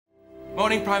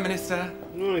Morning, Prime Minister.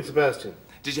 Morning, Sebastian.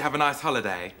 Did you have a nice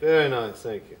holiday? Very nice,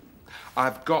 thank you.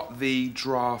 I've got the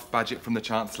draft budget from the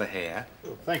Chancellor here.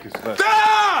 Oh, thank you, Sebastian.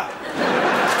 Ah!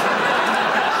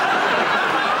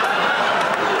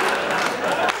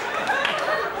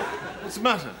 What's the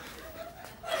matter?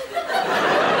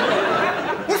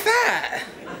 What's that?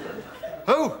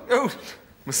 Oh,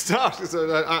 moustache.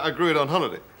 I grew it on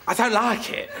holiday. I don't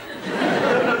like it.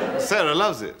 Sarah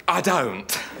loves it. I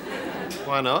don't.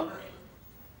 Why not?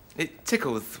 It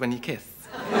tickles when you kiss.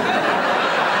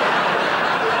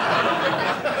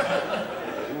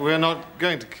 We're not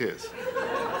going to kiss.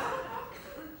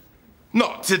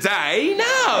 Not today,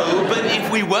 no. But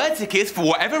if we were to kiss for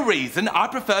whatever reason,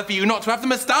 I'd prefer for you not to have the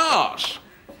moustache.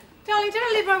 Darling, did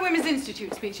I leave my Women's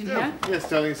Institute speech in here? Yes,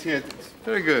 darling, it's here. It's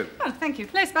very good. Oh, thank you.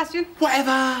 Hello, Sebastian.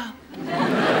 Whatever.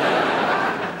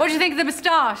 What do you think of the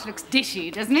moustache? Looks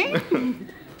dishy, doesn't he?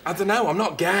 I don't know, I'm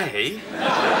not gay.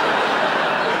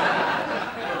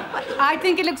 I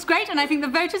think it looks great, and I think the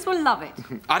voters will love it.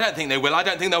 I don't think they will. I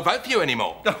don't think they'll vote for you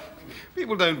anymore. No,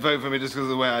 people don't vote for me just because of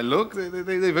the way I look.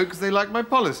 They vote because they like my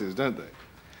policies, don't they?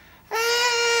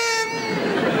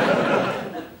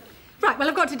 Right, well,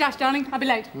 I've got to dash, darling. I'll be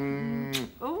late.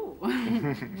 Oh.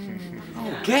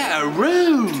 Oh, get a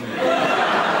room.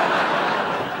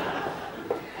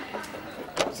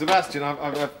 Sebastian,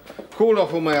 I've called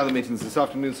off all my other meetings this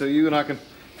afternoon so you and I can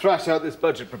thrash out this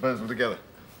budget proposal together.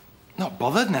 Not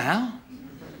bothered now.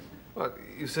 Well,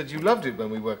 you said you loved it when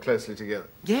we worked closely together.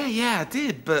 Yeah, I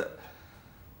did, but...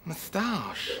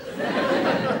 moustache.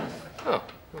 Oh,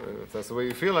 well, if that's the way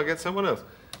you feel, I'll get someone else.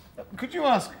 Could you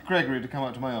ask Gregory to come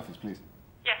up to my office, please?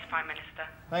 Yes, Prime Minister.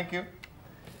 Thank you.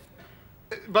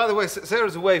 By the way,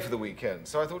 Sarah's away for the weekend,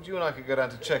 so I thought you and I could go down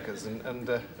to Chequers and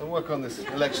work on this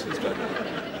election strategy.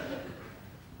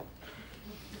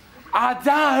 I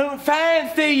don't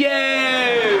fancy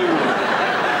you!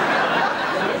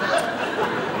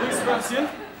 Sebastian,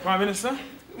 Prime Minister.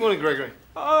 Good morning, Gregory.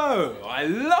 Oh, I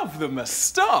love the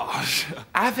moustache.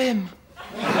 Have him.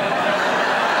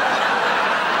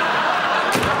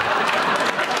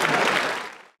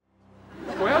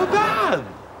 Well done.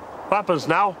 What happens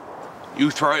now? You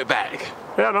throw it back.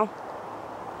 Yeah, no.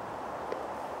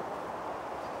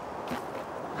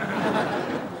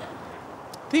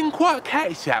 Didn't quite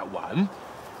catch that one.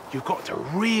 You've got to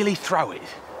really throw it.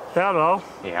 Yeah, no.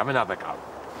 Here, have another go.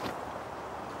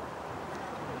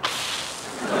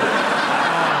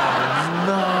 Oh,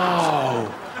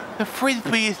 no. The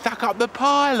frisbee is stuck up the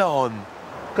pylon.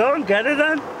 Go and get it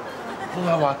then.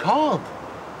 No, I can't.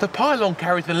 The pylon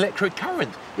carries an electric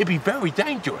current. It'd be very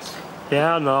dangerous.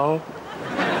 Yeah, no.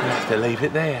 We have to leave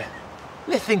it there.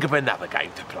 Let's think of another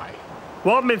game to play.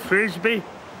 Want me frisbee?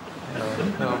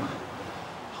 No.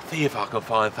 I'll see if I can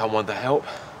find someone to help.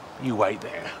 You wait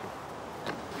there.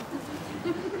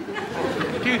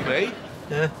 Excuse me?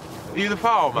 Yeah? Are you the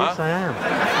farmer? Yes, I am.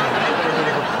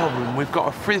 There's a problem. We've got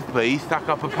a frisbee stuck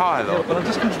up a pylon. Yeah, but I'm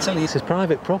just going to tell you, this is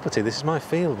private property. This is my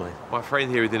field, mate. My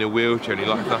friend here is in a wheelchair and he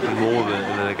likes nothing more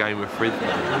than a game of frisbee.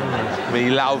 I mean,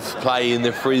 he loves playing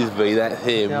the frisbee, that's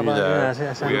him, Yeah, you but, know. yeah,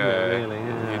 that's really,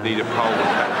 yeah. You need a pole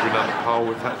attached to another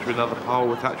pole, attached to another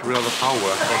pole, attached to another pole.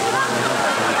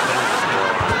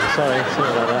 Sorry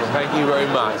about that. Thank you very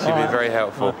much. You've been very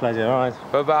helpful. My pleasure, all right.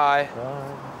 Bye-bye.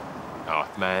 Bye. Oh,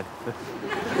 man.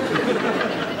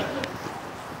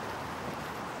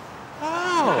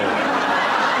 Oh,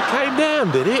 it came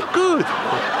down, did it? Good.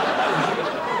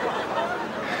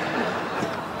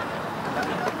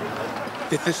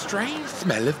 There's a strange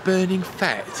smell of burning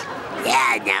fat. Yeah,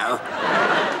 I know.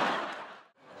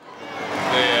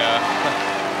 Yeah.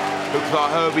 Looks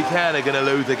like Herbie Town are going to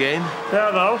lose again.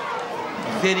 Yeah, no.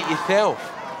 You said it yourself.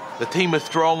 The team are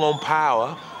strong on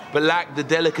power, but lack the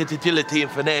delicate agility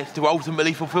and finesse to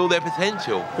ultimately fulfil their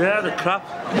potential. Yeah, the crap.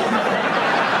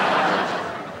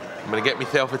 I'm going to get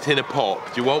myself a tin of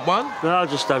pop. Do you want one? No, I'll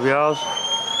just have yours.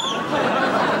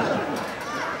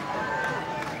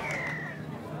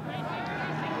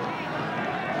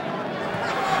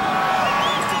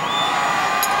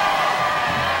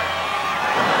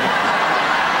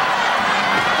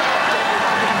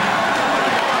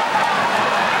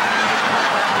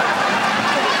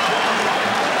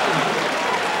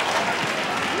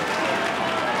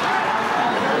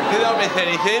 Did I miss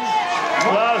anything?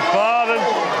 Well, pardon.